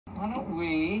why don't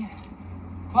we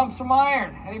pump some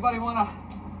iron? Anybody want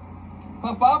to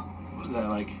pump up? What is that,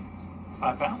 like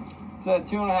 5 pounds? Is that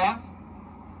 2.5?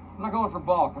 I'm not going for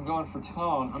bulk, I'm going for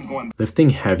tone.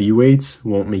 Lifting heavy weights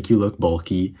won't make you look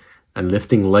bulky, and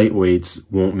lifting light weights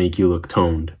won't make you look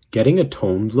toned. Getting a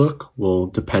toned look will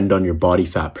depend on your body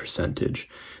fat percentage.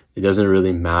 It doesn't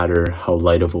really matter how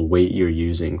light of a weight you're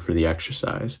using for the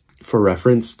exercise. For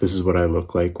reference, this is what I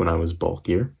look like when I was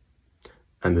bulkier,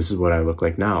 and this is what I look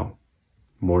like now.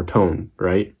 More toned,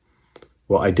 right?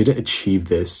 Well, I didn't achieve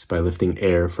this by lifting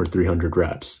air for 300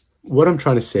 reps. What I'm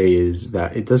trying to say is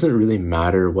that it doesn't really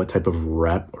matter what type of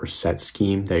rep or set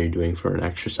scheme that you're doing for an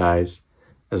exercise,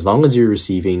 as long as you're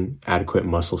receiving adequate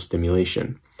muscle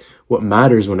stimulation. What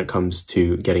matters when it comes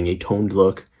to getting a toned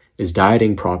look is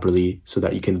dieting properly so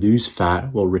that you can lose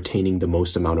fat while retaining the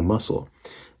most amount of muscle.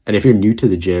 And if you're new to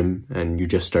the gym and you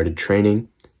just started training,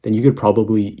 then you could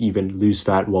probably even lose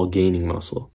fat while gaining muscle.